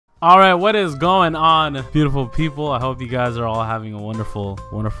All right, what is going on, beautiful people? I hope you guys are all having a wonderful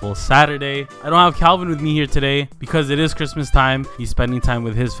Saturday. I don't have Calvin with me here today because it is Christmas time. He's spending time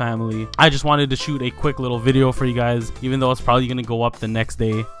with his family. I just wanted to shoot a quick little video for you guys, even though it's probably gonna go up the next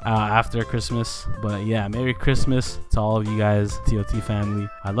day after Christmas. But yeah, Merry Christmas to all of you guys, TOT family.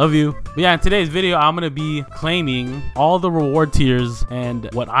 I love you. But yeah, in today's video, I'm gonna be claiming all the reward tiers,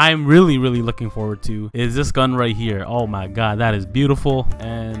 and what I'm really looking forward to is this gun right here. Oh my god, that is beautiful.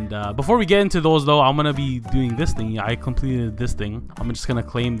 And before we get into those though, I'm gonna be doing this thing. I completed this thing. I'm just gonna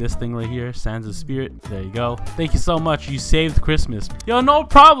claim this thing right here, Sands of Spirit. There you go. Thank you so much. You saved Christmas. Yo, no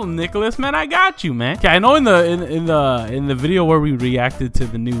problem, Nicholas, man. I got you, man. Okay, I know in the video where we reacted to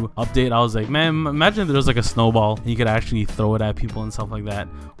the new update, I was like, man, imagine if there was like a snowball and you could actually throw it at people and stuff like that.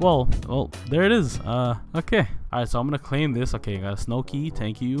 Well, there it is. Okay. All right, so I'm gonna claim this. Okay, got a snow key.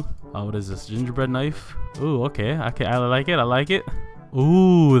 Thank you. What is this? Gingerbread knife. Ooh, okay. I like it. I like it.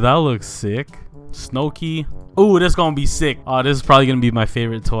 Ooh, that looks sick. Snow key. Ooh, this gonna be sick. Oh, this is probably gonna be my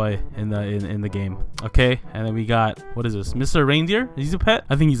favorite toy in the game. Okay, and then we got, what is this? Mr. Reindeer? Is he a pet?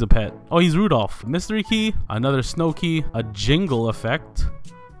 I think he's a pet. Oh, he's Rudolph. Mystery key. Another snow key. A jingle effect.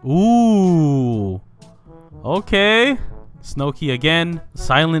 Ooh. Okay. Snow key again.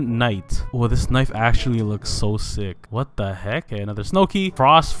 Silent night. Oh, this knife actually looks so sick. What the heck? Okay, another snow key.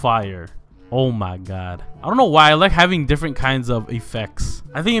 Frostfire. Oh my god. I don't know why I like having different kinds of effects.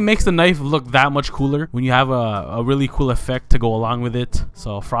 I think it makes the knife look that much cooler when you have a really cool effect to go along with it.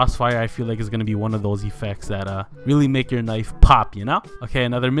 So Frostfire, I feel like is gonna be one of those effects that really make your knife pop, you know? Okay,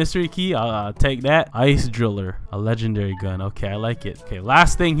 another mystery key. I'll take that. Ice driller. A legendary gun. Okay, I like it. Okay,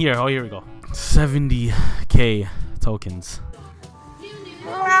 last thing here. Oh, here we go. 70k tokens.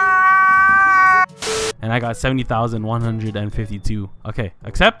 And I got 70,152. Okay,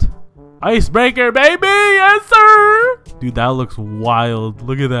 accept. Icebreaker, baby! Yes, sir! Dude, that looks wild.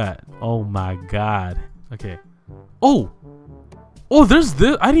 Look at that. Oh my god. Okay. Oh, there's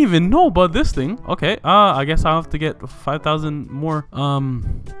this. I didn't even know about this thing. Okay. I guess I'll have to get 5,000 more. Hold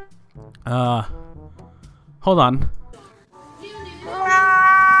on.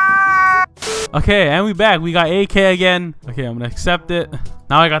 Okay, and we back. We got AK again. Okay, I'm gonna accept it.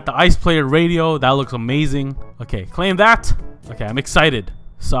 Now I got the Ice Player radio. That looks amazing. Okay, claim that. Okay, I'm excited.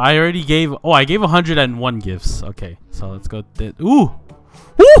 So I already gave, I gave 101 gifts. Okay, so let's go.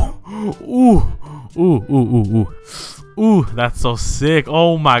 Ooh, that's so sick.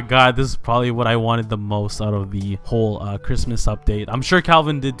 Oh my god, this is probably what I wanted the most out of the whole Christmas update. I'm sure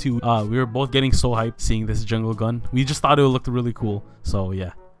Calvin did too. We were both getting so hyped seeing this Jinglegun. We just thought it looked really cool. So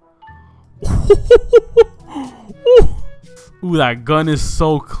yeah. Ooh, that gun is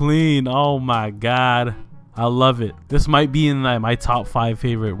so clean. Oh my god. I love it. This might be in my top 5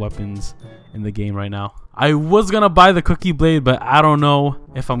 favorite weapons in the game right now. I was gonna buy the cookie blade, but I don't know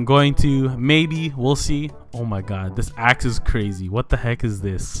if I'm going to. Maybe. We'll see. Oh my god, this axe is crazy. What the heck is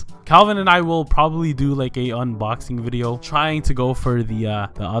this? Calvin and I will probably do like a unboxing video trying to go for the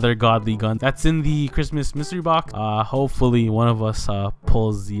other godly gun that's in the Christmas mystery box. Hopefully one of us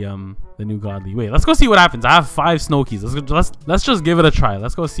pulls the new godly. Wait, let's go see what happens. I have 5 snow keys. Let's just give it a try.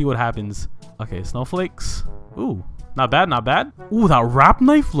 Let's go see what happens. Okay, snowflakes. Ooh, not bad, not bad. Ooh, that wrap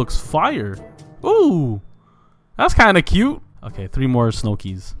knife looks fire. Ooh, that's kind of cute. Okay, 3 more snow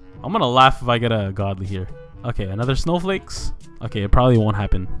keys. I'm gonna laugh if I get a godly here. Okay, another snowflakes. Okay, it probably won't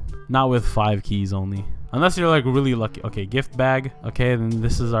happen. Not with 5 keys only. Unless you're like really lucky. Okay, gift bag. Okay, then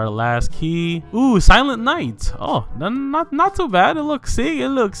this is our last key. Ooh, silent night. Oh, not too bad. It looks sick. It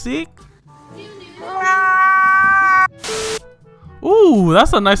looks sick. Ooh,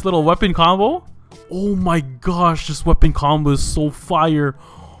 that's a nice little weapon combo. Oh my gosh, this weapon combo is so fire.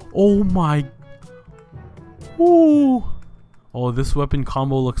 Oh my. Ooh. Oh, this weapon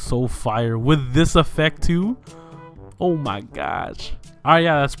combo looks so fire with this effect too. Oh my gosh. Alright,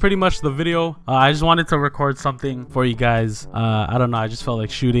 yeah, that's pretty much the video. I just wanted to record something for you guys. I don't know, I just felt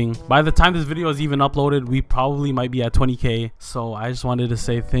like shooting. By the time this video is even uploaded, we probably might be at 20k. So I just wanted to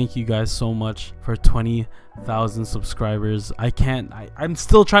say thank you guys so much for 20,000 subscribers. I'm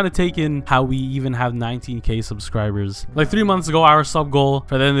still trying to take in how we even have 19k subscribers. Like 3 months ago, our sub goal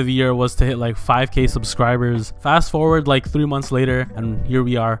for the end of the year was to hit like 5k subscribers. Fast forward like 3 months later, and here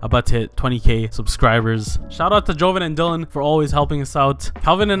we are about to hit 20k subscribers. Shout out to Joven and Dylan for always helping us out out.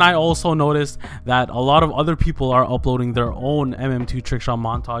 Calvin and I also noticed that a lot of other people are uploading their own MM2 trick shot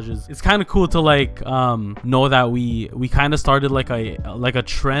montages. It's kind of cool to like know that we kind of started like a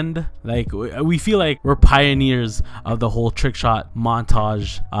trend. Like we feel like we're pioneers of the whole trick shot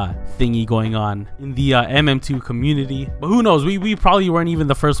montage thingy going on in the MM2 community. But who knows, we probably weren't even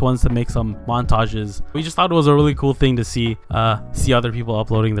the first ones to make some montages. We just thought it was a really cool thing to see other people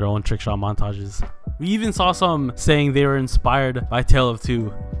uploading their own trick shot montages. We even saw some saying they were inspired by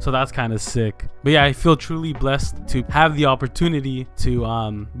TaleOfTwo, so that's kind of sick. But yeah, I feel truly blessed to have the opportunity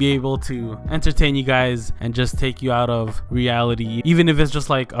to be able to entertain you guys and just take you out of reality, even if it's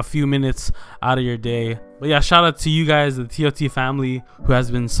just like a few minutes out of your day. But yeah, shout out to you guys, the TOT family, who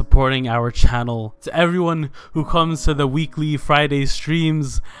has been supporting our channel. To everyone who comes to the weekly Friday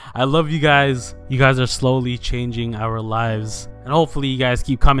streams, I love you guys. You guys are slowly changing our lives. And hopefully you guys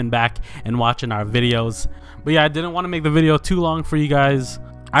keep coming back and watching our videos. But yeah, I didn't want to make the video too long for you guys.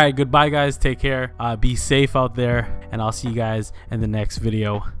 All right, goodbye guys. Take care. Be safe out there. And I'll see you guys in the next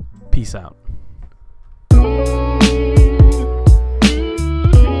video. Peace out.